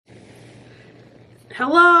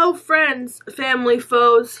Hello, friends, family,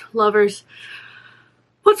 foes, lovers.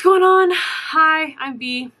 What's going on? Hi, I'm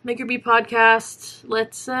B. Make Your B podcast.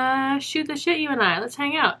 Let's shoot the shit, you and I. Let's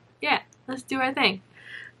hang out. Yeah, let's do our thing.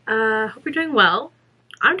 Hope you're doing well.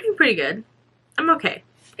 I'm doing pretty good. I'm okay.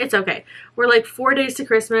 It's okay. We're like 4 days to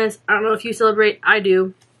Christmas. I don't know if you celebrate. I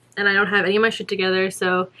do. And I don't have any of my shit together,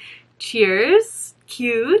 so cheers.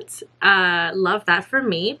 Cute. Love that for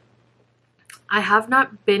me. I have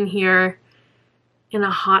not been here in a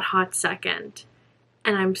hot second,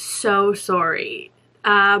 and I'm so sorry.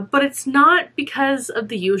 But it's not because of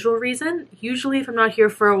the usual reason. Usually if I'm not here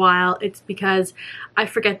for a while, it's because I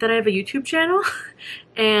forget that I have a YouTube channel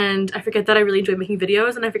and I forget that I really enjoy making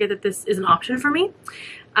videos, and I forget that this is an option for me.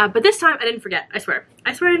 But this time I didn't forget, I swear.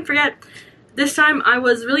 I swear I didn't forget. This time I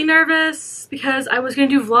was really nervous because I was gonna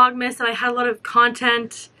do Vlogmas and I had a lot of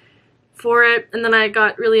content for it, and then I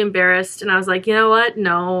got really embarrassed and I was like, you know what?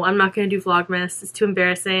 No, I'm not gonna do Vlogmas. It's too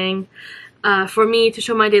embarrassing for me to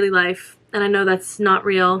show my daily life, and I know that's not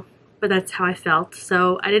real, but that's how I felt,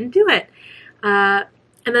 so I didn't do it. And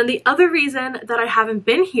then the other reason that I haven't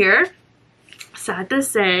been here, sad to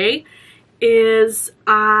say, is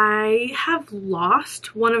I have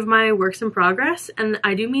lost one of my works in progress, and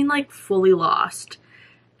I do mean like fully lost,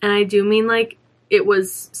 and I do mean like it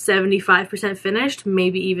was 75% finished,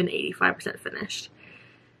 maybe even 85% finished.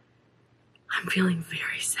 I'm feeling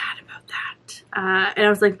very sad about that. And I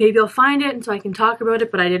was like, maybe I'll find it and so I can talk about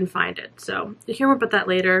it, but I didn't find it. So you'll hear more about that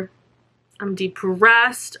later. I'm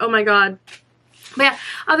depressed. Oh my god. But yeah,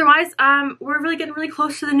 otherwise, we're really getting really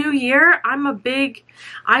close to the new year. I know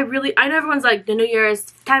everyone's like, the new year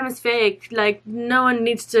time is fake. Like, no one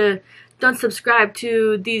needs to, don't subscribe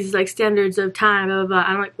to these like standards of time, blah, blah, blah.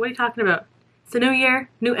 I'm like, what are you talking about? It's a new year,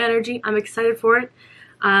 new energy. I'm excited for it.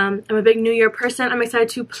 I'm a big New Year person. I'm excited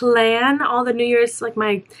to plan all the New Year's, like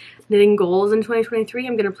my knitting goals in 2023.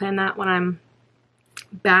 I'm gonna plan that when I'm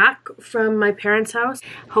back from my parents' house.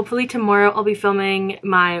 Hopefully tomorrow I'll be filming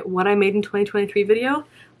my What I Made in 2023 video.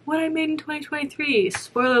 What I made in 2023.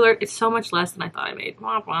 Spoiler alert, it's so much less than I thought I made.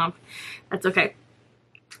 Womp womp. That's okay.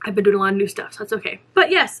 I've been doing a lot of new stuff, so that's okay.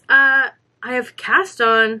 But yes, I have cast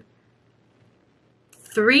on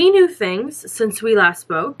 3 new things since we last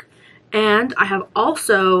spoke, and I have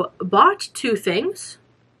also bought 2 things,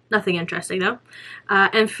 nothing interesting though,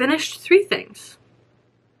 and finished 3 things.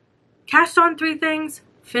 Cast on 3 things,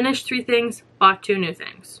 finished 3 things, bought 2 new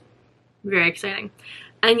things. Very exciting.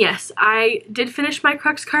 And yes, I did finish my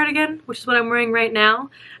Crux cardigan, which is what I'm wearing right now,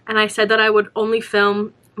 and I said that I would only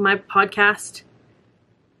film my podcast,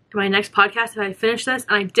 my next podcast, if I finish this,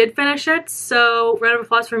 and I did finish it, so round of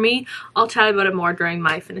applause for me. I'll chat about it more during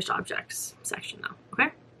my finished objects section though,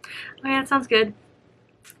 okay? Okay, that sounds good.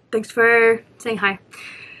 Thanks for saying hi.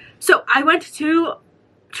 So I went to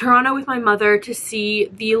Toronto with my mother to see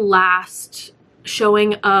the last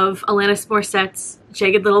showing of Alanis Morissette's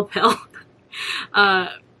Jagged Little Pill.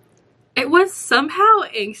 It was somehow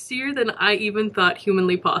angstier than I even thought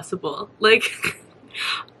humanly possible. Like,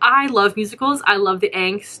 I love musicals. I love the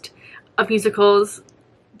angst of musicals,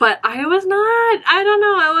 but I was not, I don't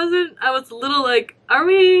know, I was a little like, are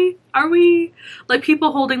we, like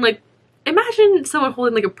people holding like, imagine someone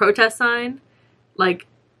holding like a protest sign, like,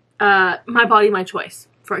 my body, my choice,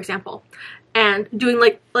 for example, and doing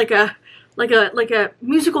like a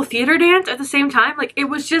musical theater dance at the same time. Like, it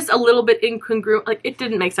was just a little bit incongruent. Like, it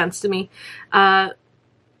didn't make sense to me. But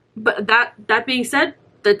that being said,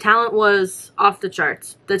 the talent was off the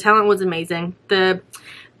charts. The talent was amazing. The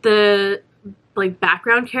like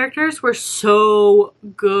background characters were so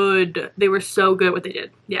good. They were so good at what they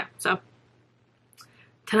did. Yeah, so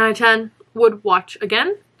 10 out of 10 would watch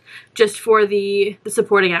again just for the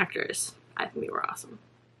supporting actors. I think they were awesome.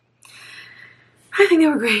 I think they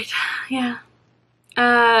were great. Yeah.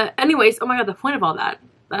 Anyways, oh my god, the point of all that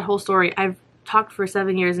whole story, I've talked for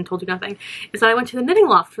 7 years and told you nothing, is that I went to the knitting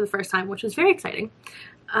loft for the first time, which was very exciting.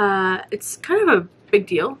 It's kind of a big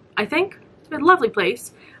deal, I think. It's a lovely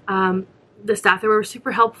place. The staff there were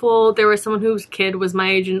super helpful. There was someone whose kid was my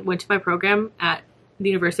age and went to my program at the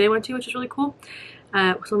university I went to, which is really cool. So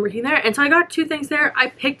I'm working there. And so I got 2 things there. I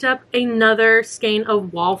picked up another skein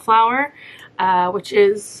of wallflower, which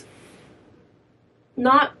is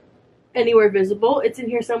not anywhere visible. It's in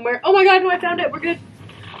here somewhere. Oh my god, no, I found it. We're good.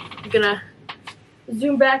 I'm gonna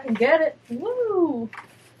zoom back and get it. Woo!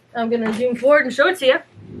 I'm gonna zoom forward and show it to you.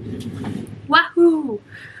 Wahoo!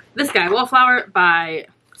 This guy, Wallflower by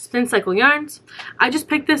Spin Cycle Yarns. I just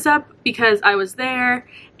picked this up because I was there,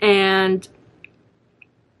 and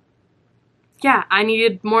yeah, I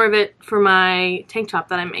needed more of it for my tank top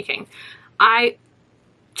that I'm making. I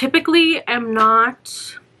typically am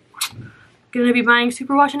not going to be buying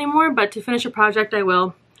Superwash anymore, but to finish a project I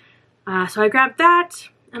will. So I grabbed that,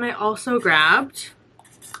 and I also grabbed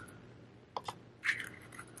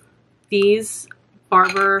these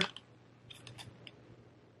Barber,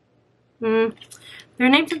 they're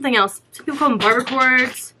named something else. Some people call them barber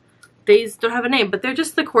cords. These don't have a name, but they're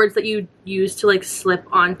just the cords that you use to like slip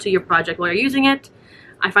onto your project while you're using it.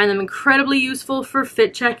 I find them incredibly useful for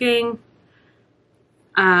fit checking.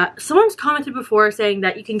 Someone's commented before saying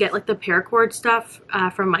that you can get like the paracord stuff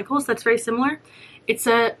from Michael's that's very similar. It's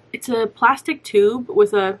a plastic tube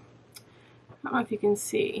with a, I don't know if you can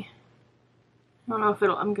see. I don't know if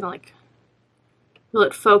I'm gonna like, will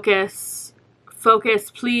it focus? Focus,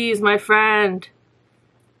 please, my friend.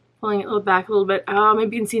 Pulling it a little back a little bit. Oh,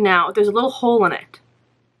 maybe you can see now. There's a little hole in it.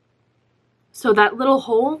 So that little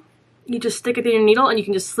hole, you just stick it in your needle and you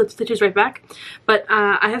can just slip stitches right back. But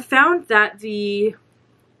I have found that the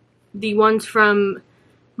ones from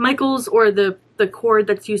Michael's or the cord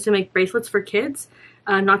that's used to make bracelets for kids,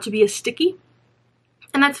 not to be as sticky.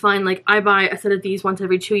 And that's fine. Like, I buy a set of these once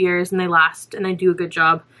every 2 years and they last and they do a good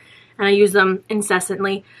job. And I use them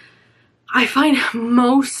incessantly. I find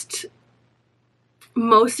most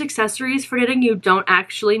accessories for knitting you don't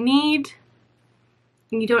actually need.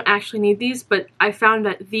 You don't actually need these, but I found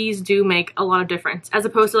that these do make a lot of difference, as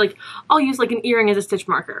opposed to like, I'll use like an earring as a stitch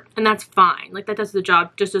marker, and that's fine. Like, that does the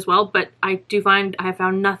job just as well, but I do find I have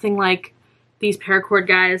found nothing like these paracord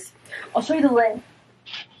guys. I'll show you the lid.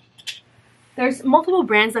 There's multiple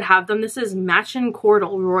brands that have them. This is Machin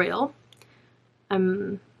Cordal Royal.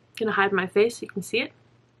 I'm gonna hide my face so you can see it.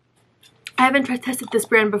 I haven't tested this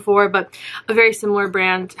brand before, but a very similar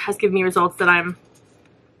brand has given me results that I'm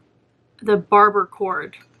the Barber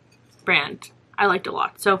Cord brand. I liked a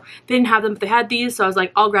lot. So they didn't have them, but they had these, so I was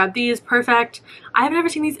like, I'll grab these. Perfect. I haven't ever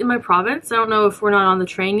seen these in my province. I don't know if we're not on the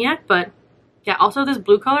train yet, but yeah, also this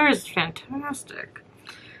blue color is fantastic.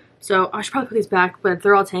 So I should probably put these back, but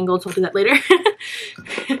they're all tangled, so I'll do that later.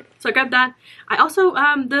 So I grabbed that. I also,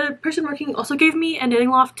 the person working also gave me a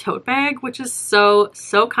Knitting Loft tote bag, which is so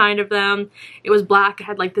kind of them. It was black. It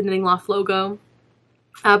had like the Knitting Loft logo.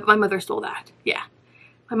 But my mother stole that. Yeah.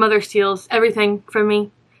 My mother steals everything from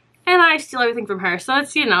me, and I steal everything from her. So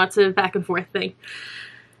it's, you know, it's a back and forth thing.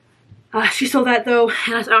 She stole that though,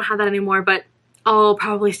 and I don't have that anymore, but I'll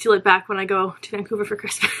probably steal it back when I go to Vancouver for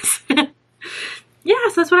Christmas. Yeah,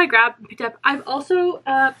 so that's what I grabbed and picked up. I've also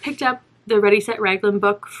picked up the Ready Set Raglan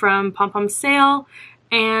book from Pom Pom's sale,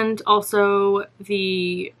 and also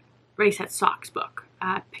the Ready Set Socks book.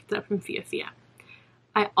 I picked it up from Fia Fia.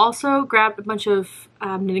 I also grabbed a bunch of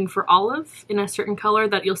knitting for Olive in a certain color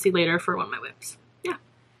that you'll see later for one of my whips. Yeah.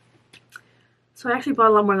 So I actually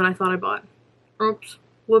bought a lot more than I thought I bought. Oops.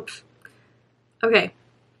 Whoops. Okay.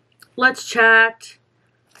 Let's chat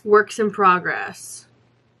works in progress.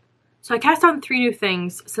 So I cast on 3 new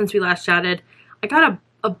things since we last chatted. I got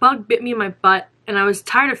a bug bit me in my butt, and I was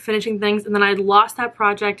tired of finishing things, and then I lost that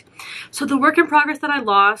project. So the work in progress that I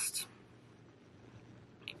lost,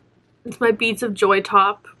 it's my Beads of Joy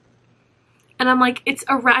top. And I'm like, it's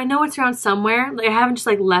around, I know it's around somewhere. Like, I haven't just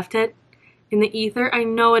like left it in the ether. I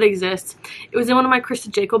know it exists. It was in one of my Krista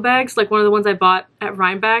Jacob bags, like one of the ones I bought at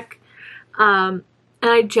Rhinebeck. And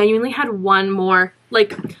I genuinely had one more.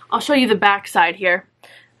 Like, I'll show you the back side here.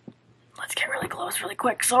 Let's get really close really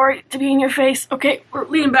quick. Sorry to be in your face. Okay, we're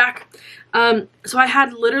leaning back. So I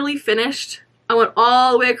had literally finished. I went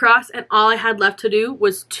all the way across, and all I had left to do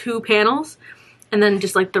was 2 panels. And then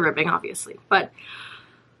just like the ribbing, obviously. But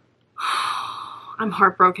I'm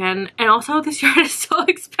heartbroken. And also this yarn is so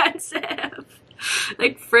expensive.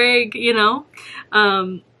 Like, frig, you know?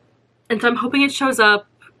 And so I'm hoping it shows up.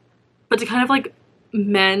 But to kind of like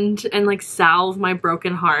mend and like salve my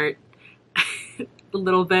broken heart a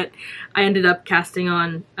little bit, I ended up casting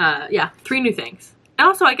on, yeah, 3 new things. And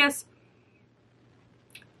also, I guess,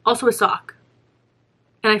 also a sock.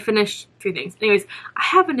 And I finished 3 things. Anyways, I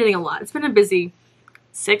have been knitting a lot. It's been a busy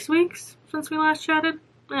 6 weeks since we last chatted.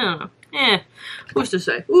 I don't know. Who's to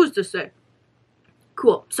say? Who's to say?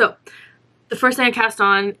 Cool. So, the first thing I cast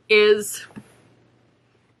on is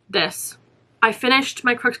this. I finished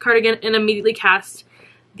my Crux Cardigan and immediately cast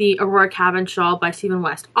the Aurora Cabin Shawl by Stephen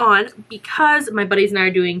West on, because my buddies and I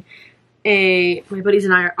are doing a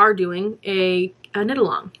knit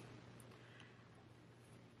along.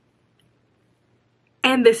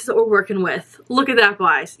 And this is what we're working with. Look at that,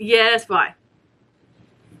 boys. Yes, boy.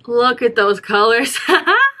 Look at those colors.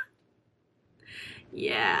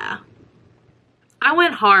 Yeah. I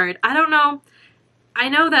went hard. I don't know. I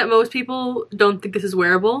know that most people don't think this is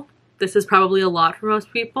wearable. This is probably a lot for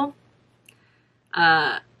most people.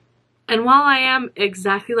 And while I am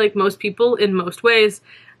exactly like most people in most ways,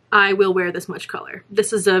 I will wear this much color.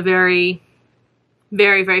 This is a very,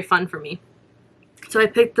 very, very fun for me. So I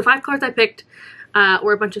picked, the 5 colors I picked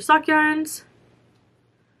were a bunch of sock yarns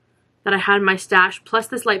that I had in my stash, plus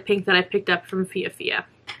this light pink that I picked up from Fia,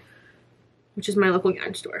 which is my local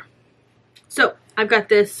yarn store. So I've got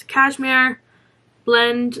this cashmere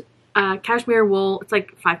blend, cashmere wool. It's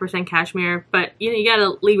like 5% cashmere, but you know, you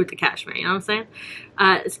gotta leave with the cashmere, you know what I'm saying?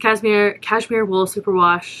 It's cashmere wool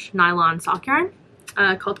superwash nylon sock yarn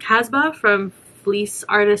called Casbah from Fleece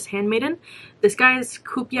Artist Handmaiden. This guy's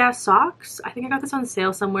Crux Socks. I think I got this on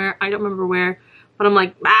sale somewhere. I don't remember where, but I'm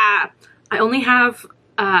like, I only have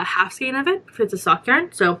half skein of it because it's a sock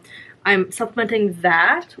yarn, so I'm supplementing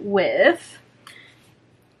that with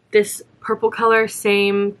this purple color,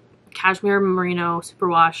 same cashmere merino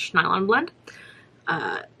superwash nylon blend.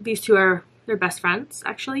 These two are, they're best friends,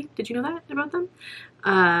 actually. Did you know that about them?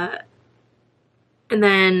 And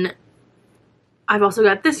then I've also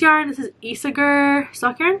got this yarn. This is Zakkuri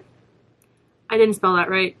sock yarn. I didn't spell that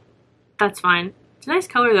right. That's fine. It's a nice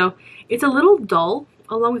color though. It's a little dull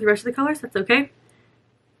along with the rest of the colors. That's okay.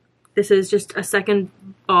 This is just a second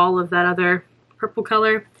ball of that other purple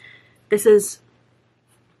color. This is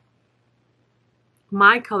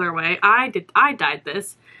my colorway. I dyed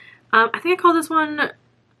this. I think I call this one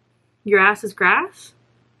Your Ass is Grass.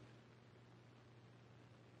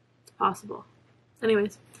 It's possible.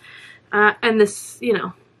 Anyways. And this, you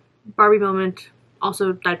know, Barbie moment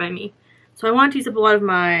also dyed by me. So I wanted to use up a lot of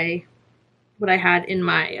my, what I had in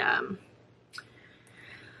my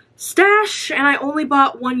stash, and I only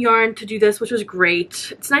bought one yarn to do this, which was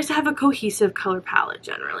great. It's nice to have a cohesive color palette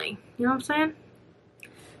generally. You know what I'm saying?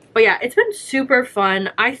 But yeah, it's been super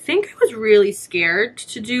fun. I think I was really scared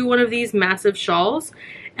to do one of these massive shawls,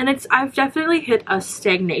 and I've definitely hit a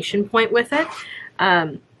stagnation point with it.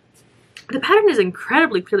 The pattern is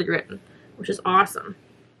incredibly clearly written, which is awesome.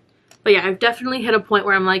 But yeah, I've definitely hit a point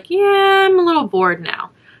where I'm like, yeah, I'm a little bored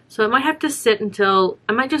now. So I might have to sit until,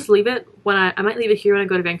 I might just leave it when I might leave it here when I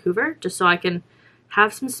go to Vancouver, just so I can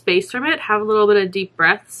have some space from it, have a little bit of deep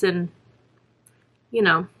breaths, and, you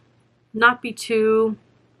know, not be too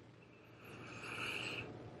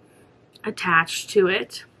attached to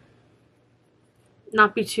it.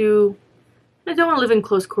 Not be too, I don't want to live in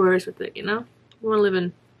close quarters with it, you know? I want to live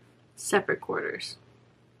in separate quarters.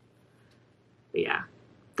 But yeah,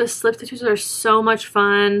 the slip stitches are so much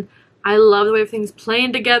fun. I love the way everything's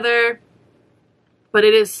playing together, but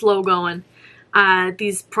it is slow going.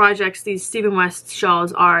 These projects, these Stephen West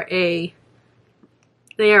shawls are they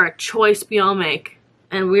are a choice we all make,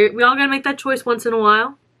 and we all gotta make that choice once in a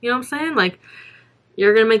while. You know what I'm saying? Like,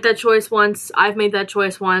 you're gonna make that choice once. I've made that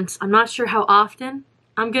choice once. I'm not sure how often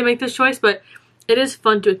I'm gonna make this choice, but it is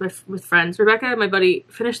fun to do it with friends. Rebecca, my buddy,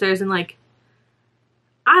 finished theirs in like,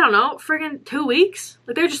 I don't know, friggin' 2 weeks.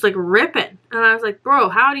 Like, they're just like ripping. And I was like, bro,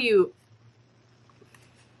 how do you?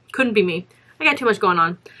 Couldn't be me. I got too much going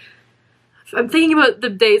on. I'm thinking about the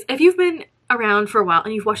days, if you've been around for a while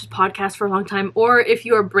and you've watched this podcast for a long time, or if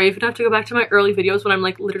you are brave enough to go back to my early videos when I'm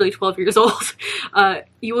like literally 12 years old,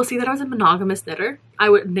 you will see that I was a monogamous knitter. I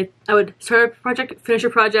would start a project, finish a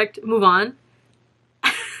project, move on.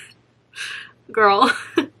 Girl.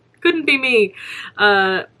 Couldn't be me.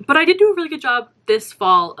 But I did do a really good job this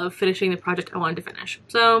fall of finishing the project I wanted to finish.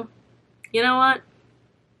 So, you know what?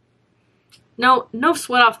 No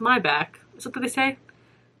sweat off my back. Is that what they say?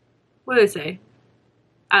 What do they say?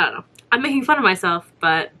 I don't know. I'm making fun of myself,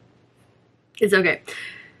 but it's okay.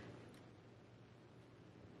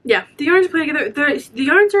 Yeah, the yarns play together. The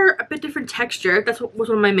yarns are a bit different texture. That's what was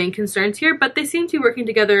one of my main concerns here, but they seem to be working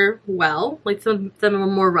together well. Like, some of them are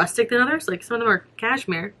more rustic than others. Like, some of them are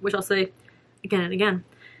cashmere, which I'll say again and again.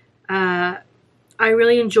 I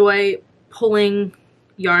really enjoy pulling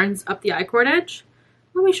yarns up the I-cord edge.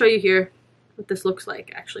 Let me show you here what this looks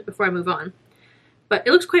like, actually, before I move on. But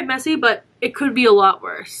it looks quite messy, but it could be a lot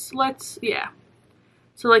worse. Yeah.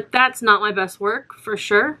 So, like, that's not my best work, for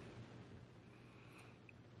sure.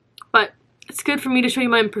 But it's good for me to show you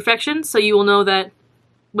my imperfections, so you will know that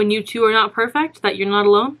when you two are not perfect, that you're not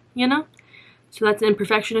alone, you know? So that's an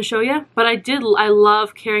imperfection to show you. But I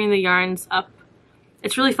love carrying the yarns up.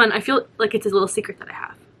 It's really fun. I feel like it's a little secret that I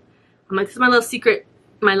have. I'm like, this is my little secret,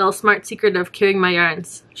 my little smart secret of carrying my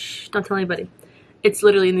yarns. Shh, don't tell anybody. It's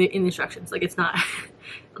literally in the instructions. Like, it's not.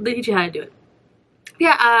 They teach you how to do it.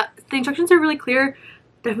 Yeah, the instructions are really clear.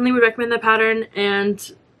 Definitely would recommend that pattern.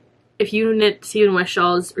 And if you knit Stephen West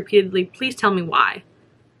shawls repeatedly, please tell me why.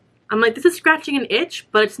 I'm like, this is scratching an itch,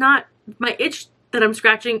 but it's not. My itch that I'm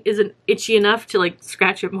scratching isn't itchy enough to, like,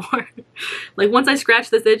 scratch it more. Like, once I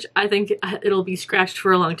scratch this itch, I think it'll be scratched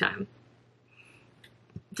for a long time.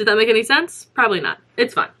 Did that make any sense? Probably not.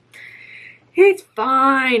 It's fun. It's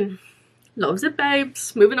fine. Loves it,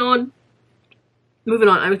 babes. Moving on. Moving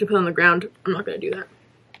on. I'm going to put it on the ground. I'm not going to do that.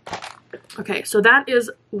 Okay, so that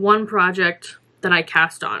is one project that I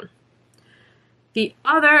cast on. The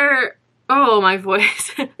other... Oh, my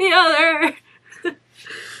voice. The other...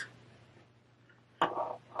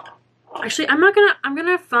 Actually, I'm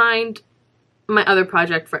gonna find my other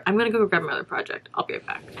project for... I'm gonna go grab my other project. I'll be right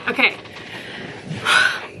back. Okay.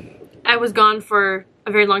 I was gone for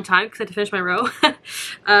a very long time because I had to finish my row.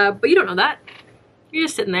 But you don't know that. You're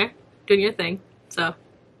just sitting there doing your thing. So,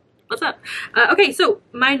 what's up? Okay, so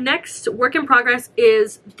my next work in progress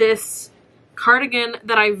is this cardigan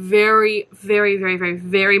that I very, very, very, very,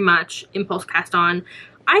 very much impulse cast on.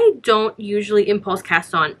 I don't usually impulse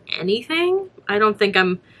cast on anything. I don't think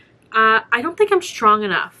I'm strong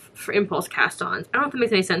enough for impulse cast-ons. I don't know if that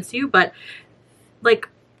makes any sense to you, but like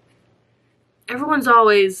everyone's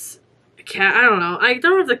always, I don't know. I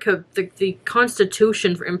don't have the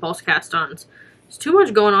constitution for impulse cast-ons. There's too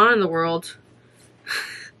much going on in the world,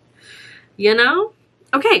 you know.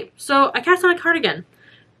 Okay, so I cast on a cardigan.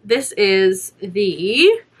 This is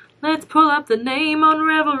the. Let's pull up the name on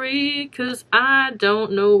Ravelry, because I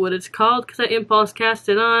don't know what it's called, because I impulse cast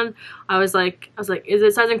it on. I was like, is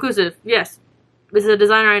it size inclusive? Yes. This is a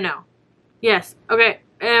designer I know. Yes. Okay.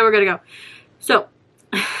 And we're gonna go. So,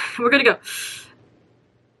 we're gonna go.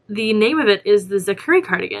 The name of it is the Zakkuri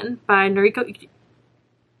Cardigan by Noriko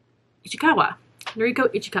Ichikawa. Noriko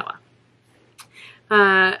Ichikawa.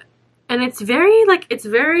 And it's very,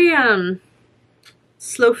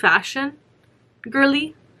 slow fashion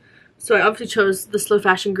girly. So I obviously chose the slow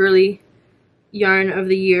fashion girly yarn of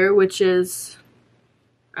the year, which is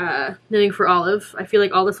Knitting for Olive. I feel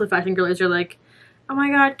like all the slow fashion girlies are like, oh my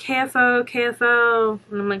god, KFO, KFO.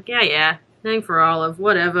 And I'm like, yeah, Knitting for Olive,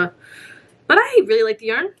 whatever. But I really like the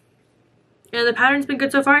yarn. And the pattern's been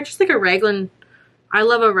good so far. It's just like a raglan. I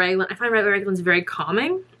love a raglan. I find raglans very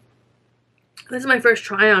calming. This is my first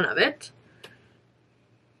try on of it.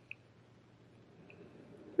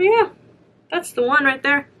 But yeah, that's the one right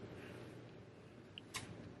there.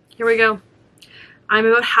 Here we go. I'm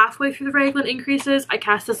about halfway through the raglan increases. I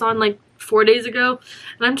cast this on like 4 days ago,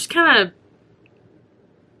 and I'm just kind of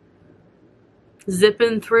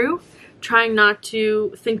zipping through, trying not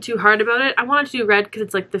to think too hard about it. I wanted to do red because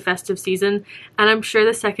it's like the festive season, and I'm sure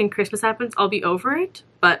the second Christmas happens, I'll be over it,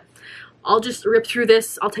 but I'll just rip through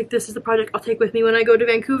this. I'll take this as the project I'll take with me when I go to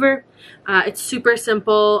Vancouver. It's super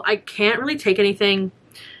simple. I can't really take anything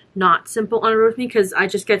not simple on a road with me because I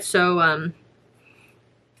just get so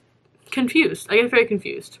confused. I get very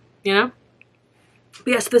confused, you know? But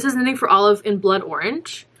yes, this is Knitting for Olive in Blood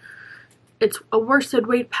Orange. It's a worsted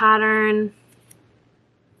weight pattern.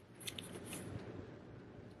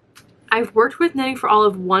 I've worked with Knitting for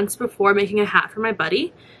Olive once before making a hat for my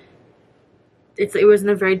buddy. It was in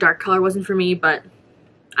a very dark color, wasn't for me, but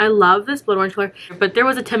I love this blood orange color. But there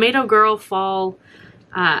was a Tomato Girl fall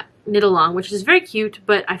knit along, which is very cute,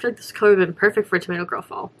 but I feel like this color would have been perfect for a Tomato Girl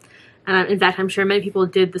fall. And in fact, I'm sure many people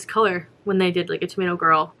did this color when they did like a Tomato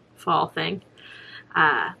Girl fall thing.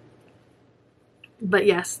 But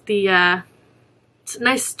yes, it's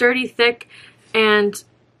nice, sturdy, thick, and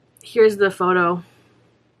here's the photo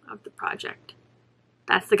of the project.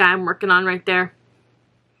 That's the guy I'm working on right there.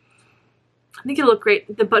 I think it'll look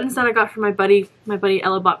great. The buttons that I got from my buddy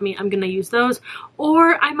Ella bought me, I'm gonna use those.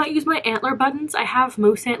 Or I might use my antler buttons. I have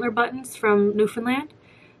moose antler buttons from Newfoundland.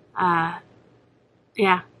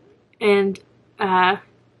 Yeah. And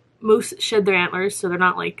moose shed their antlers, so they're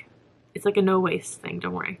not like, it's like a no waste thing,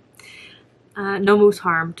 don't worry. No moose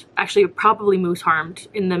harmed. Actually, probably moose harmed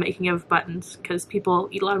in the making of buttons, because people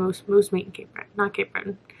eat a lot of moose meat in Cape Breton, not Cape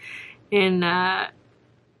Breton, in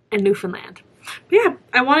Newfoundland. But yeah,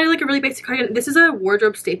 I wanted like a really basic cardigan. This is a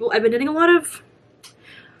wardrobe staple. I've been knitting a lot of,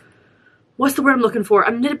 what's the word I'm looking for?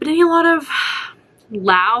 I'm knitting a lot of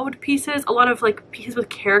loud pieces, a lot of like pieces with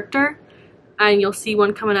character, and you'll see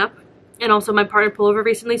one coming up. And also my partner pullover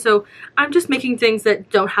recently, so I'm just making things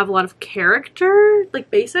that don't have a lot of character,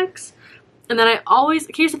 like basics. And then I always,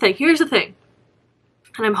 here's the thing,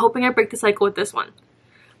 and I'm hoping I break the cycle with this one.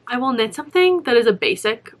 I will knit something that is a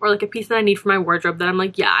basic, or like a piece that I need for my wardrobe that I'm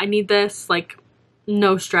like, yeah, I need this, like,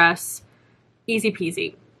 no stress, easy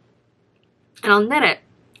peasy. And I'll knit it,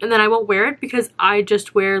 and then I won't wear it because I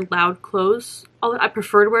just wear loud clothes. I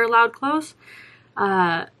prefer to wear loud clothes.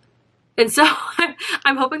 And so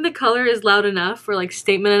I'm hoping the color is loud enough, or like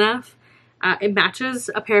statement enough. It matches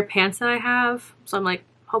a pair of pants that I have, so I'm like,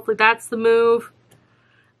 hopefully that's the move.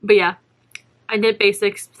 But yeah, I knit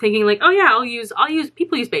basics thinking like, oh yeah,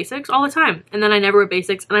 people use basics all the time. And then I never wear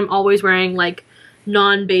basics, and I'm always wearing like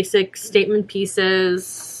non-basic statement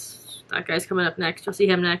pieces, That guy's coming up next. You'll see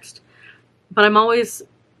him next. But I'm always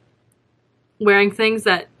wearing things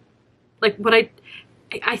that, like, what I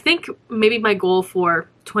think maybe my goal for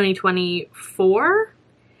 2024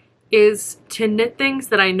 is to knit things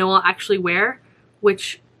that I know I'll actually wear,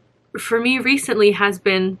 which for me recently has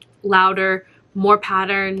been louder, more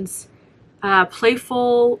patterns,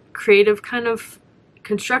 playful, creative kind of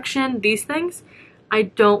construction, these things. I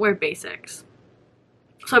don't wear basics.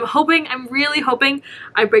 So I'm really hoping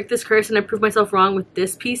I break this curse and I prove myself wrong with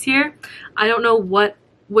this piece here. I don't know what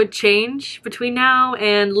would change between now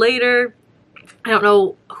and later. I don't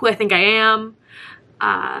know who I think I am,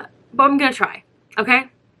 but I'm gonna try, okay?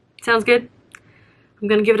 Sounds good? I'm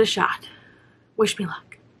gonna give it a shot. Wish me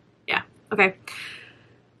luck. Yeah, okay.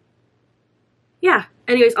 Yeah,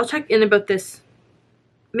 anyways, I'll check in about this.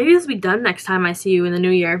 Maybe this will be done next time I see you in the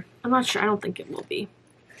new year. I'm not sure. I don't think it will be.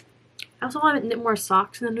 I also want to knit more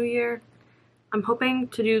socks in the new year. I'm hoping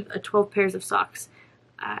to do 12 pairs of socks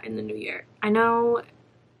in the new year. I know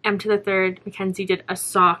M to the third, Mackenzie, did a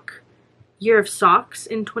year of socks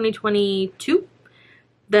in 2022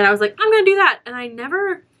 that I was like, I'm gonna do that, and I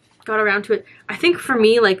never got around to it. I think for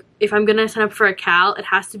me, like, if I'm gonna sign up for a cal, it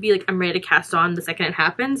has to be like I'm ready to cast on the second it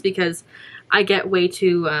happens, because I get way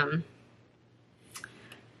too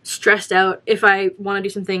stressed out if I want to do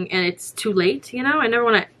something and it's too late, you know? I never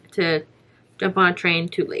want to jump on a train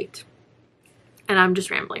too late. And I'm just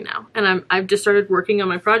rambling now. And I've just started working on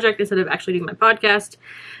my project instead of actually doing my podcast.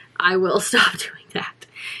 I will stop doing that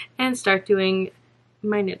and start doing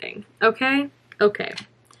my knitting. Okay? Okay.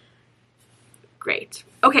 Great.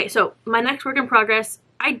 Okay, so my next work in progress,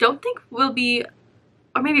 I don't think will be,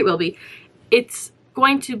 or maybe it will be, it's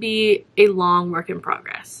going to be a long work in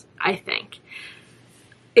progress, I think.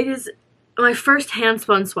 It is my first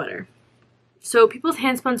hand-spun sweater. So people's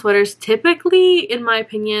hand-spun sweaters, typically, in my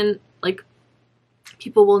opinion, like,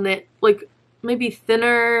 people will knit, like, maybe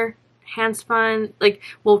thinner hand-spun, like,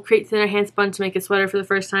 will create thinner hand-spun to make a sweater for the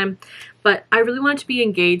first time. But I really want to be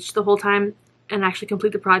engaged the whole time and actually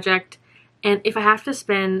complete the project. And if I have to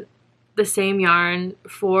spin the same yarn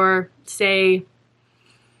for, say,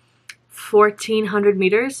 1,400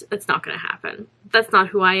 meters, it's not going to happen. That's not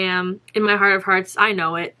who I am. In my heart of hearts, I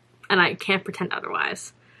know it, and I can't pretend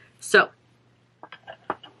otherwise. So,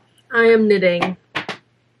 I am knitting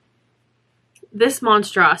this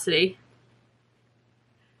monstrosity.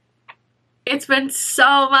 It's been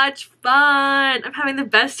so much fun. I'm having the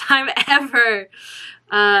best time ever.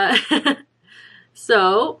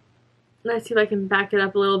 So, let's see if I can back it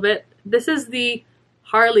up a little bit. This is the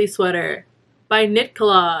Harley Sweater by Knit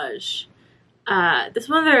Collage. This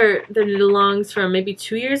one their knit-alongs from maybe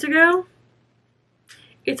 2 years ago.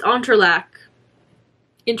 It's entrelac.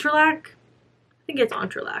 Interlac? I think it's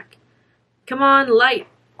entrelac. Come on, light.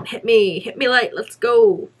 Hit me light. Let's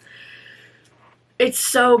go. It's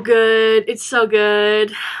so good. It's so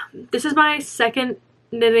good. This is my second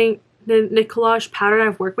knit collage pattern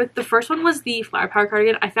I've worked with. The first one was the Flower Power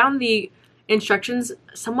cardigan. I found the instructions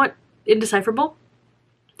somewhat indecipherable.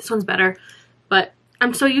 This one's better, but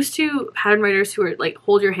I'm so used to pattern writers who are like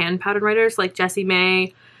hold your hand pattern writers, like Jessie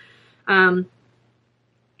May,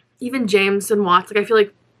 even James and Watts. Like, I feel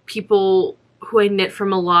like people who I knit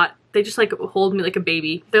from a lot, they just like hold me like a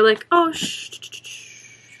baby. They're like, oh,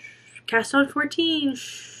 cast on 14.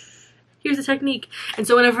 Here's the technique. And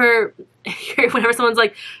so whenever someone's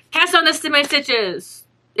like, cast on this to my stitches.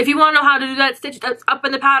 If you want to know how to do that stitch that's up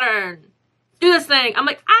in the pattern, do this thing. I'm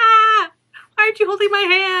like, ah, why aren't you holding my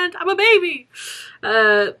hand? I'm a baby.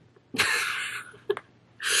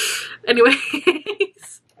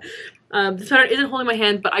 Anyways, this pattern isn't holding my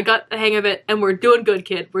hand, but I got the hang of it, and we're doing good,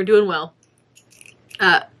 kid. We're doing well.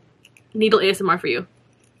 Needle ASMR for you.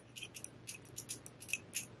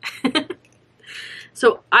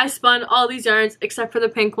 So I spun all these yarns except for the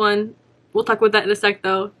pink one. We'll talk about that in a sec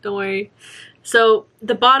though, don't worry. So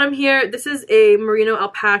the bottom here, this is a merino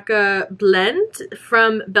alpaca blend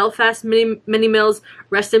from Belfast Mini Mills.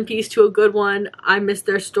 Rest in peace to a good one. I missed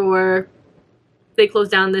their store. They closed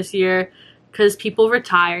down this year because people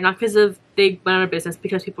retire, not because of they went out of business,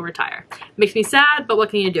 because people retire. Makes me sad, but what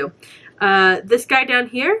can you do? This guy down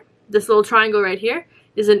here, this little triangle right here,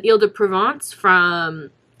 is an Ile de Provence from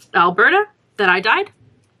Alberta that I dyed.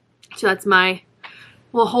 So that's my,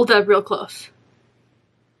 we'll hold it up real close.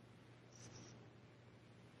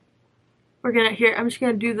 We're gonna, here, I'm just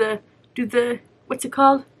gonna do the, what's it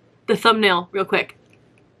called? The thumbnail real quick.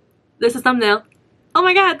 This is thumbnail. Oh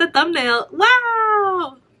my god, the thumbnail.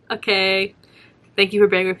 Wow! Okay. Thank you for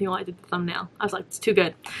bearing with me while I did the thumbnail. I was like, it's too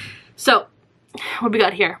good. So, what do we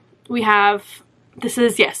got here? We have, this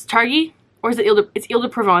is, yes, Targi, or is it it's Ile de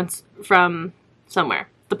Provence from somewhere.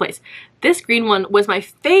 the place. This green one was my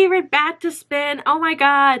favorite bat to spin. Oh my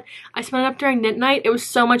god. I spun it up during knit night. It was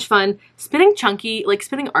so much fun. Spinning chunky, like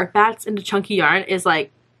spinning art bats into chunky yarn is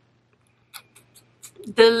like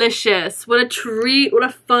delicious. What a treat. What a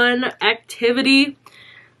fun activity.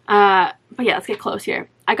 But yeah, let's get close here.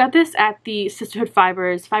 I got this at the Sisterhood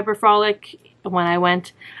Fibers Fiber Frolic when I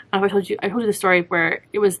went. I told you the story where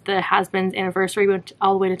it was the husband's anniversary. We went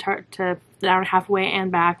all the way to an hour and a half away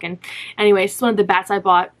and back. And anyway, this is one of the bats I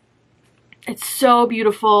bought. It's so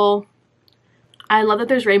beautiful. I love that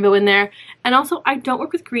there's rainbow in there. And also, I don't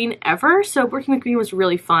work with green ever, so working with green was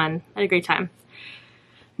really fun. I had a great time.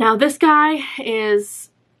 Now this guy is,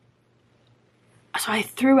 so I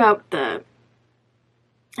threw out the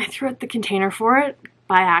container for it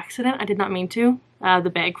by accident. I did not mean to,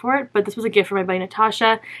 the bag for it, but this was a gift from my buddy Natasha,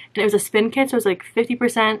 and it was a spin kit, so it was like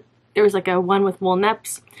 50%. There was like a one with wool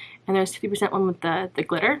neps, and there's 50% one with the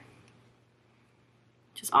glitter,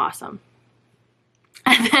 which is awesome.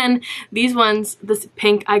 And then these ones, this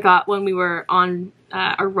pink I got when we were on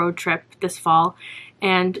a road trip this fall,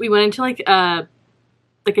 and we went into like a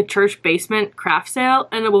church basement craft sale,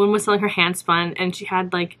 and a woman was selling her hand spun, and she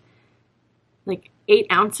had like 8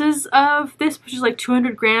 ounces of this, which is like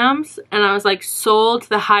 200 grams, and I was like, sold to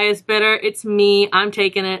the highest bidder. It's me. I'm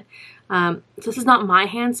taking it. So this is not my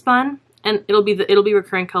hand spun, and it'll be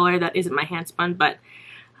recurring color that isn't my hand spun, but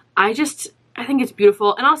I think it's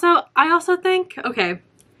beautiful. And also, I also think, okay,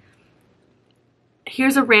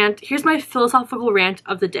 here's a rant. Here's my philosophical rant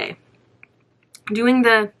of the day.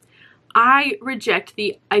 I reject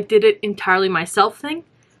the I did it entirely myself thing,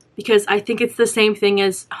 because I think it's the same thing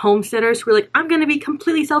as homesteaders who are like, I'm going to be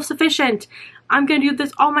completely self-sufficient. I'm going to do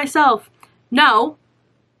this all myself. No.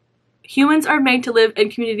 Humans are made to live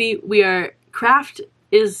in community. Craft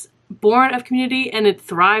is born of community, and it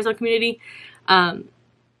thrives on community. And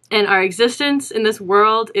our existence in this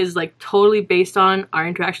world is like totally based on our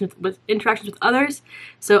interactions with others.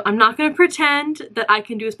 So I'm not going to pretend that I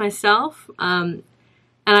can do this myself. And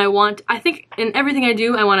I think in everything I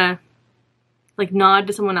do, I want to like nod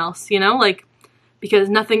to someone else, you know, like, because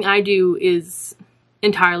nothing I do is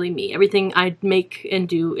entirely me. Everything I make and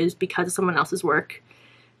do is because of someone else's work.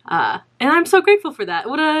 And I'm so grateful for that.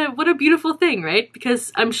 What a beautiful thing, right?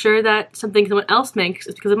 Because I'm sure that something someone else makes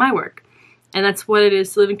is because of my work. And that's what it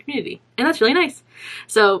is to live in community. And that's really nice.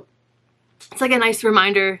 So it's like a nice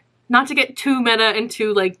reminder not to get too meta and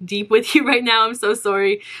too like deep with you right now. I'm so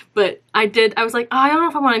sorry. But I was like, oh, I don't know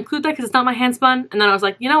if I want to include that because it's not my hand spun. And then I was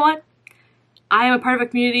like, you know what? I am a part of a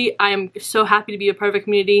community. I am so happy to be a part of a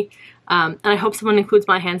community. And I hope someone includes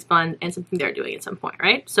my hand spun and something they're doing at some point,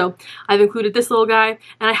 right? So I've included this little guy,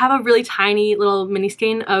 and I have a really tiny little mini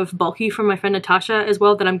skein of bulky from my friend Natasha as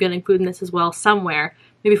well that I'm going to include in this as well somewhere,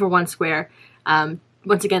 maybe for one square.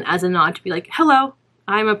 Once again, as a nod to be like, hello,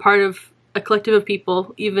 I'm a part of a collective of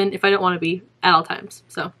people, even if I don't want to be at all times.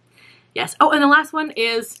 So yes. Oh, and the last one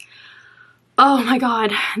is, oh my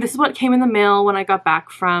god, this is what came in the mail when I got back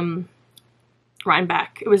from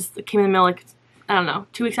Rhinebeck. It came in the mail like, I don't know,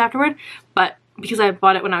 2 weeks afterward, but because I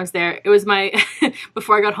bought it when I was there, it was my,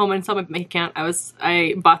 before I got home and saw my bank account,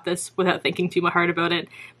 I bought this without thinking too hard about it.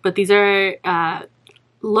 But these are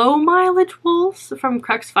low mileage wools from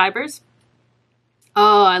Crux Fibers.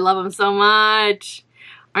 Oh, I love them so much.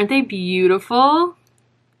 Aren't they beautiful?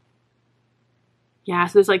 Yeah,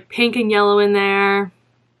 so there's like pink and yellow in there.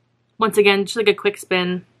 Once again, just like a quick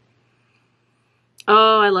spin.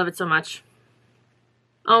 Oh, I love it so much.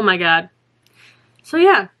 Oh my god. So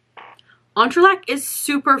yeah, Entrelac is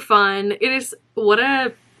super fun. It is, what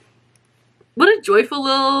a joyful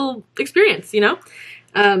little experience, you know?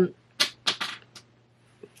 I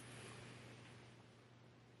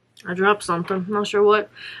dropped something, I'm not sure what.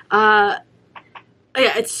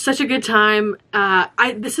 Yeah, it's such a good time.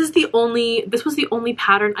 This was the only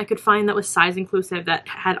pattern I could find that was size inclusive that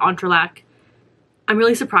had Entrelac. I'm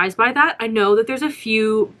really surprised by that. I know that there's a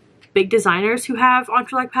few big designers who have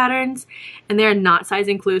Entrelac patterns and they're not size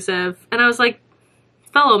inclusive. And I was like,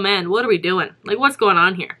 fellow men, what are we doing? Like, what's going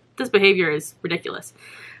on here? This behavior is ridiculous.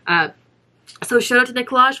 So shout out to Knit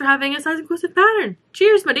Collage for having a size inclusive pattern.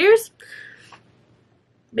 Cheers, my dears.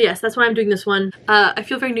 But yes, that's why I'm doing this one. I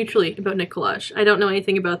feel very neutrally about Knit Collage. I don't know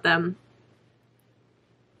anything about them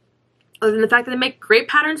other than the fact that they make great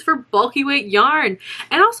patterns for bulky weight yarn.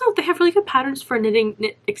 And also they have really good patterns for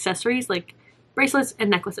knit accessories like bracelets and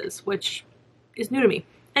necklaces, which is new to me.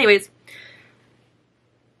 Anyways,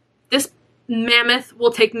 this mammoth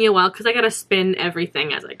will take me a while because I gotta spin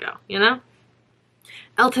everything as I go, you know?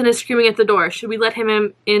 Elton is screaming at the door. Should we let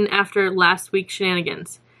him in after last week's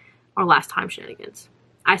shenanigans? Or last time shenanigans?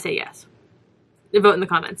 I say yes. Vote in the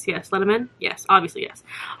comments. Yes, let him in? Yes, obviously yes.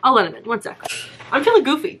 I'll let him in. 1 sec. I'm feeling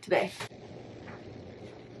goofy today.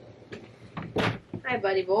 Hi,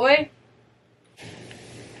 buddy boy.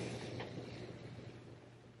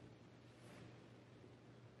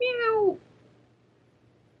 Meow.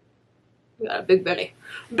 We got a big belly.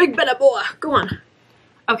 Big belly boy. Go on.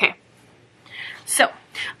 Okay. So,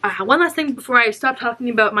 one last thing before I stop talking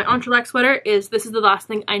about my entrelac sweater is this is the last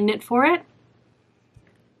thing I knit for it.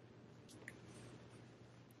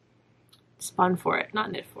 Spun for it,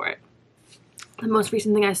 not knit for it. The most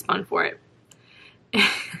recent thing I spun for it.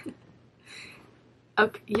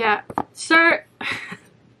 Okay, yeah, sir.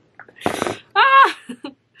 Ah,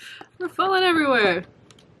 we're falling everywhere.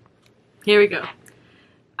 Here we go.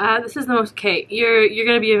 This is the most. Okay, you're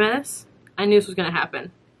gonna be a menace. I knew this was gonna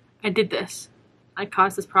happen. I did this. I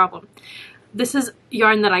caused this problem. This is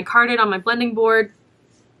yarn that I carded on my blending board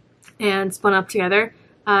and spun up together.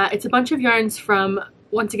 It's a bunch of yarns from,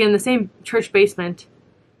 once again, the same church basement.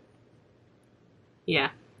 Yeah.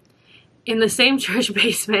 In the same church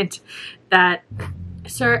basement that,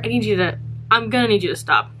 sir, I'm gonna need you to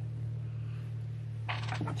stop.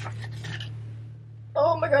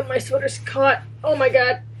 Oh my god, my sweater's caught. Oh my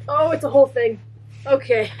god. Oh, it's a whole thing.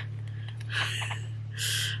 Okay.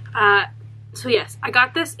 So yes, I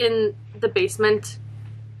got this in the basement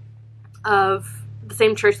of the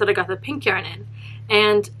same church that I got the pink yarn in.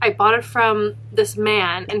 And I bought it from this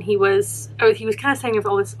man, and he was kind of saying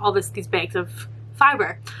of these bags of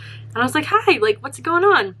fiber. And I was like, hi, like, what's going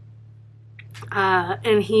on?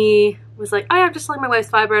 And he was like, oh yeah, I'm just selling my wife's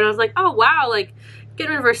fiber. And I was like, oh wow, like, get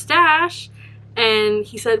rid of her stash. And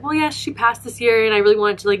he said, well, yes, she passed this year, and I really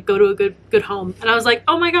wanted to like go to a good home. And I was like,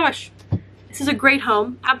 oh my gosh, this is a great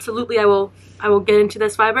home. Absolutely, I will get into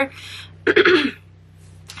this fiber.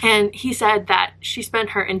 And he said that she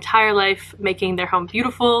spent her entire life making their home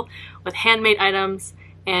beautiful with handmade items,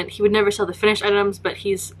 and he would never sell the finished items, but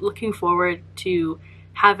he's looking forward to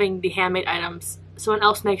having the handmade items someone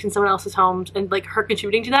else makes in someone else's homes, and like her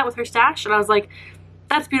contributing to that with her stash. And I was like,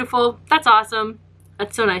 that's beautiful. That's awesome.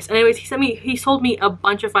 That's so nice. Anyways, he sold me a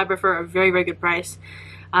bunch of fiber for a very, very good price.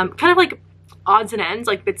 Kind of like odds and ends,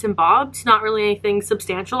 like bits and bobs, not really anything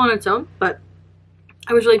substantial on its own, but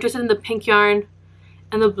I was really interested in the pink yarn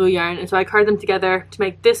and the blue yarn, and so I carded them together to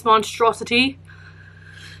make this monstrosity.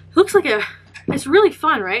 It looks like it's really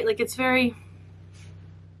fun, right? Like, it's very,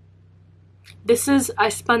 I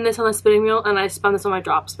spun this on the spinning wheel, and I spun this on my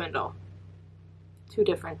drop spindle. Two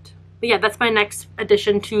different. But yeah, that's my next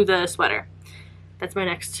addition to the sweater. That's my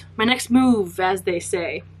next move, as they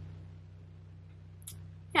say.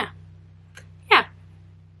 Yeah. Yeah.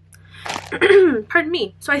 Pardon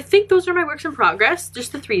me. So I think those are my works in progress,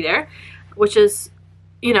 just the 3 there, which is,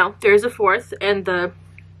 you know, there's a fourth, and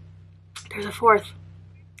there's a fourth,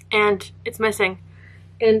 and it's missing.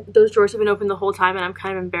 And those drawers have been open the whole time, and I'm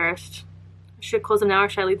kind of embarrassed. Should I close them now, or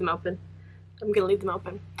should I leave them open? I'm gonna leave them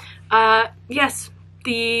open. Yes,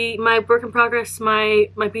 my work in progress, my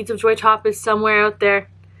Beads of Joy top is somewhere out there.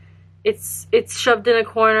 It's shoved in a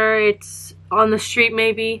corner. It's on the street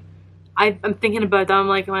maybe. I'm thinking about that. I'm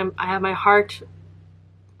like, I have my heart,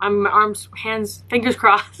 my arms, hands, fingers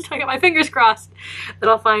crossed. I got my fingers crossed that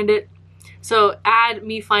I'll find it. So add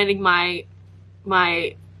me finding my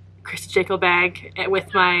Krista Jaco bag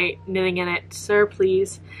with my knitting in it, sir,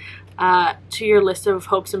 please, to your list of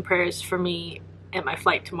hopes and prayers for me at my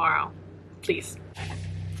flight tomorrow, please.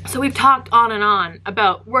 So we've talked on and on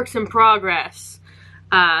about works in progress,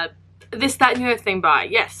 this, that, and the other thing by,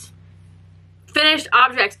 yes, finished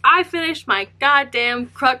objects. I finished my goddamn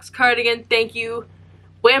Crux cardigan. Thank you.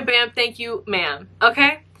 Wham bam, thank you, ma'am.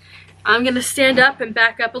 Okay? I'm gonna stand up and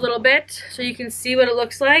back up a little bit so you can see what it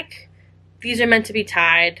looks like. These are meant to be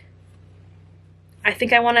tied. I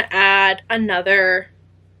think I want to add another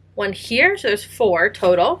one here, so there's 4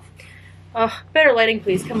 total. Oh, better lighting,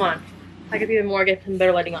 please. Come on. I could even more get some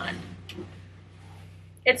better lighting on it.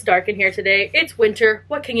 It's dark in here today. It's winter.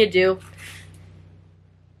 What can you do?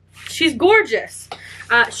 She's gorgeous.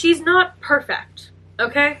 She's not perfect,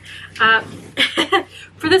 okay?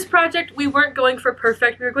 For this project, we weren't going for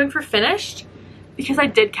perfect. We were going for finished, because I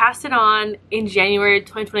did cast it on in January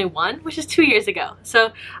 2021, which is 2 years ago.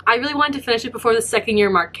 So I really wanted to finish it before the 2nd year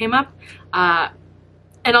mark came up.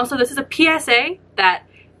 And also, this is a PSA that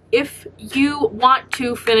if you want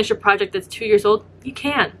to finish a project that's 2 years old, you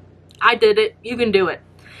can. I did it. You can do it.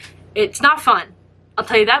 It's not fun, I'll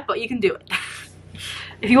tell you that, but you can do it.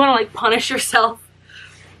 If you want to like punish yourself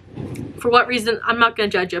for what reason, I'm not going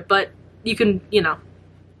to judge you, but you can, you know,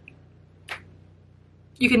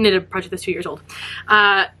 you can knit a project that's 2 years old.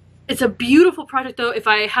 It's a beautiful project though. If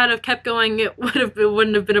I had have kept going, it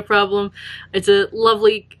wouldn't have been a problem. It's a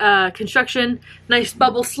lovely construction, nice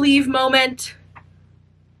bubble sleeve moment,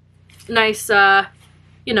 nice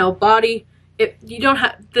you know, body. You don't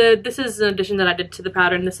have this is an addition that I did to the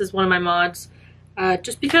pattern. This is one of my mods.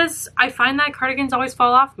 Just because I find that cardigans always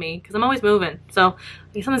fall off me because I'm always moving. So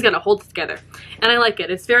something's got to hold it together. And I like it.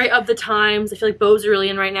 It's very of the times. I feel like bows are really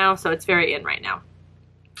in right now, so it's very in right now.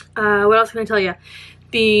 What else can I tell you?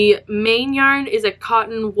 The main yarn is a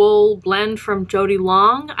cotton wool blend from Jody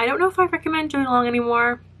Long. I don't know if I recommend Jody Long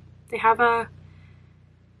anymore. They have a...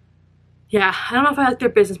 Yeah, I don't know if I like their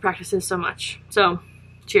business practices so much. So,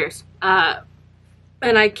 cheers. And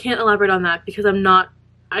I can't elaborate on that because I don't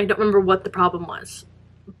remember what the problem was.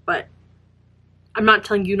 But I'm not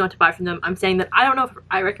telling you not to buy from them. I'm saying that I don't know if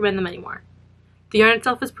I recommend them anymore. The yarn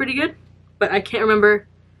itself is pretty good, but I can't remember.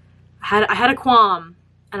 I had a qualm,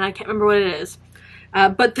 and I can't remember what it is.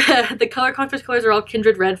 But the color contrast colors are all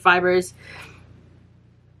Kindred Red fibers.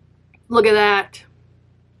 Look at that.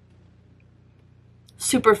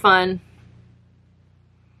 Super fun.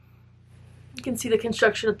 You can see the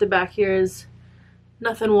construction at the back here is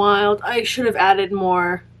nothing wild. I should have added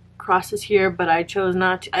more crosses here, but I chose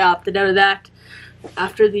not to. I opted out of that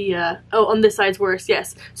after the, oh, on this side's worse,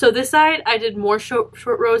 yes. So this side, I did more short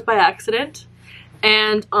rows by accident.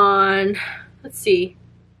 And on, let's see,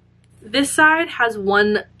 this side has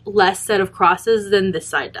one less set of crosses than this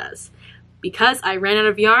side does. Because I ran out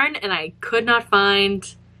of yarn and I could not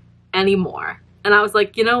find any more. And I was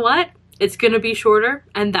like, you know what? It's gonna be shorter,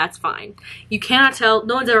 and that's fine. You cannot tell.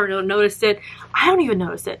 No one's ever noticed it. I don't even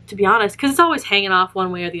notice it, to be honest, because it's always hanging off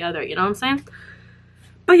one way or the other, you know what I'm saying?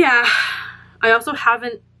 But yeah, I also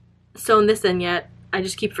haven't sewn this in yet. I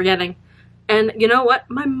just keep forgetting. And you know what?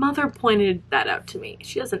 My mother pointed that out to me.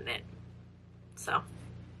 She doesn't knit. So,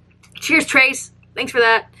 cheers, Trace. Thanks for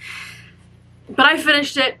that. But I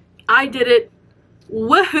finished it. I did it.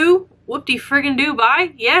 Woohoo! Whoop-de-friggin-do,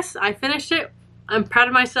 bye. Yes, I finished it. I'm proud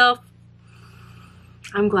of myself.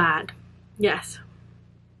 I'm glad. Yes.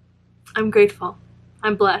 I'm grateful.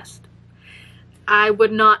 I'm blessed. I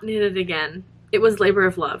would not knit it again. It was labor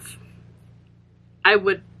of love. I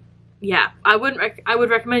would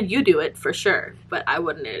recommend you do it for sure, but I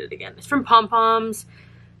wouldn't knit it again. It's from Pom Poms.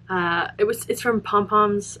 It's from Pom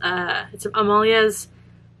Poms. It's Amalia's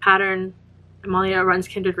pattern. Amalia runs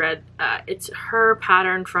Kindred Red. It's her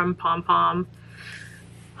pattern from Pom Pom.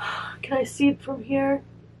 Can I see it from here?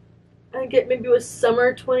 I get maybe it was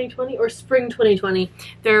summer 2020 or spring 2020.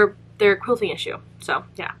 Their quilting issue. So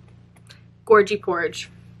yeah, gorgy porridge.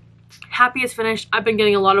 Happy it's finished. I've been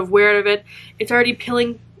getting a lot of wear out of it. It's already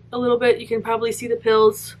pilling a little bit. You can probably see the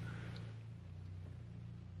pills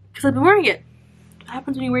because I've been wearing it. What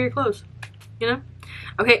happens when you wear your clothes, you know?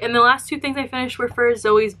 Okay, and the last two things I finished were for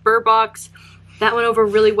Zoe's Burr Box. That went over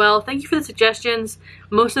really well. Thank you for the suggestions.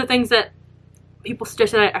 Most of the things that people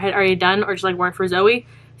suggested I had already done or just like weren't for Zoe.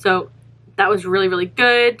 So that was really, really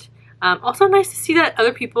good. Also nice to see that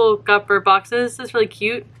other people got Burr Boxes. That's really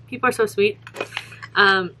cute. People are so sweet.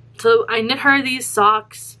 So I knit her these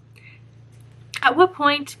socks. At what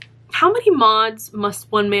point, how many mods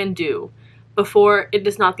must one man do before it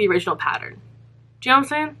is not the original pattern? Do you know what I'm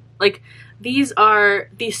saying? Like, these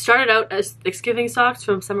started out as Thicksgiving Socks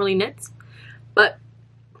from Summerly Knits, but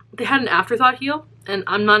they had an afterthought heel, and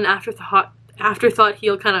I'm not an afterthought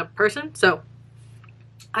heel kind of person, so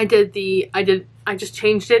I just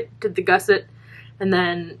changed it, did the gusset, and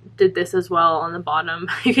then did this as well on the bottom.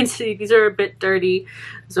 You can see these are a bit dirty.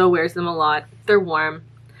 Zoe wears them a lot. They're warm.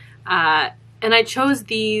 And I chose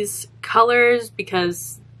these colors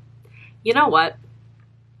because, you know what?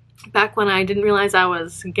 Back when I didn't realize I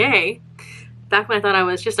was gay, back when I thought I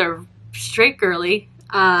was just a straight girly,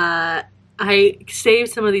 I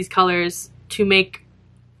saved some of these colors to make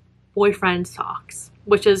boyfriend socks,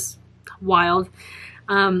 which is wild.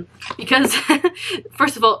 Because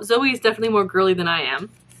first of all, Zoe is definitely more girly than I am,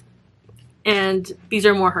 and these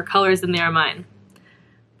are more her colors than they are mine.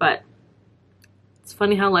 But it's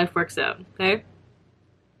funny how life works out, okay?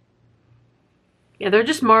 Yeah, they're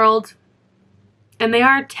just marled, and they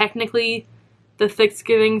are technically the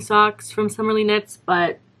Thicksgiving Socks from Summerly Knits,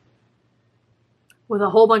 but with a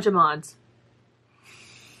whole bunch of mods.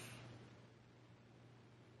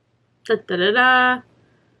 Da da da da.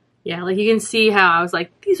 Yeah, like you can see how I was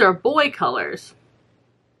like, these are boy colors.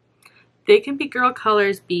 They can be girl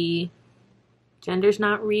colors, B. Gender's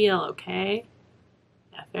not real, okay?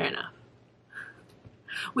 Yeah, fair enough.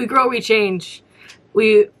 We grow, we change.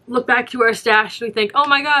 We look back to our stash and we think, oh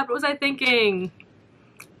my god, what was I thinking?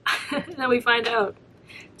 And then we find out.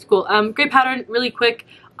 It's cool. Great pattern, really quick.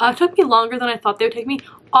 It took me longer than I thought they would take me.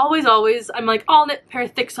 Always, I'm like, oh, I'll knit a pair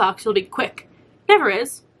of thick socks, it'll be quick. Never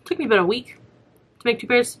is. It took me about a week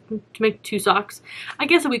to make two socks. I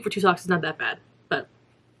guess a week for 2 socks is not that bad, but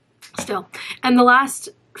still. And the last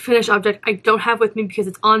finished object I don't have with me because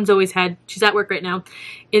it's on Zoe's head. She's at work right now.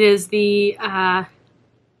 It is the, I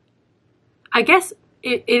guess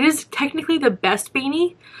it is technically the Best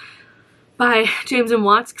Beanie by James &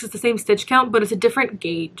 Watts because it's the same stitch count, but it's a different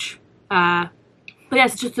gauge. But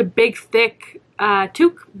yes, it's just a big, thick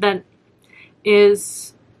toque that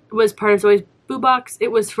was part of Zoe's Boo Box.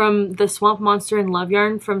 It was from the Swamp Monster and Love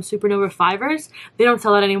Yarn from Supernova Fivers. They don't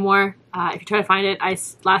sell it anymore. If you try to find it,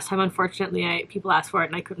 last time, unfortunately, people asked for it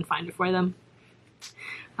and I couldn't find it for them.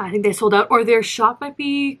 I think they sold out, or their shop might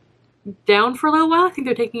be down for a little while. I think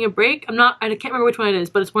they're taking a break. I can't remember which one it is,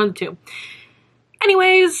 but it's one of the two.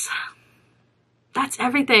 Anyways, that's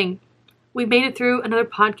everything. We made it through another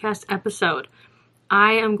podcast episode.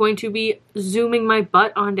 I am going to be zooming my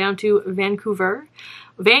butt on down to Vancouver.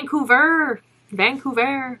 That's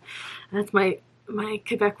my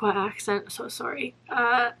Quebecois accent, so sorry.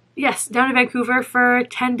 Yes, down to Vancouver for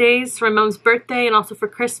 10 days for my mom's birthday and also for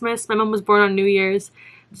Christmas. My mom was born on New Year's,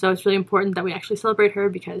 so it's really important that we actually celebrate her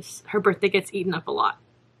because her birthday gets eaten up a lot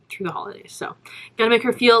through the holidays. So gotta make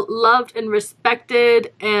her feel loved and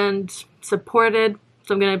respected and supported.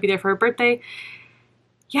 So I'm gonna be there for her birthday.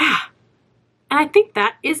 Yeah. And I think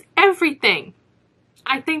that is everything.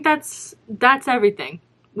 I think that's everything.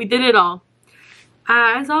 We did it all.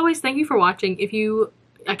 As always, thank you for watching.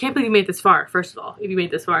 I can't believe you made this far, first of all, if you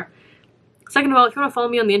made this far. Second of all, if you want to follow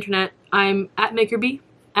me on the internet, I'm at MakerB,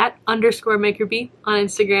 @_MakerB on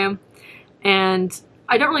Instagram. And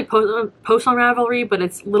I don't really post on Ravelry, but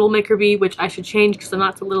it's Little MakerB, which I should change because I'm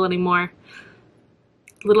not so little anymore.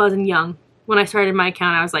 Little as in young. When I started my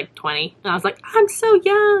account, I was like 20. And I was like, I'm so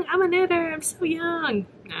young. I'm a knitter. I'm so young.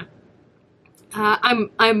 Nah.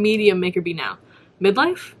 I'm medium MakerB now.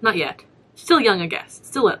 Midlife? Not yet. Still young, I guess.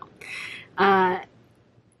 Still little. And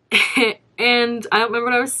I don't remember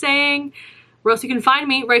what I was saying. Or else you can find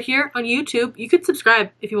me right here on YouTube. You could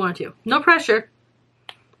subscribe if you want to. No pressure.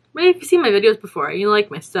 Maybe if you've seen my videos before, you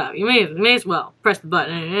like my stuff, you may as well press the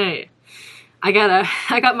button. I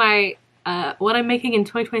got my what I'm making in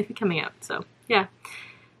 2023 coming out, so yeah.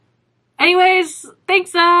 Anyways,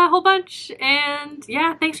 thanks a whole bunch, and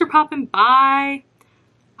yeah, thanks for popping by.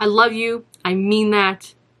 I love you, I mean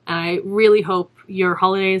that, and I really hope your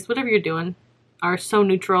holidays, whatever you're doing, are so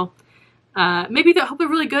neutral. Maybe I hope they're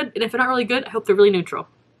really good, and if they're not really good, I hope they're really neutral,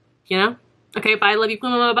 you know? Okay, bye, love you, bye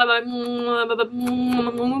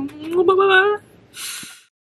bye.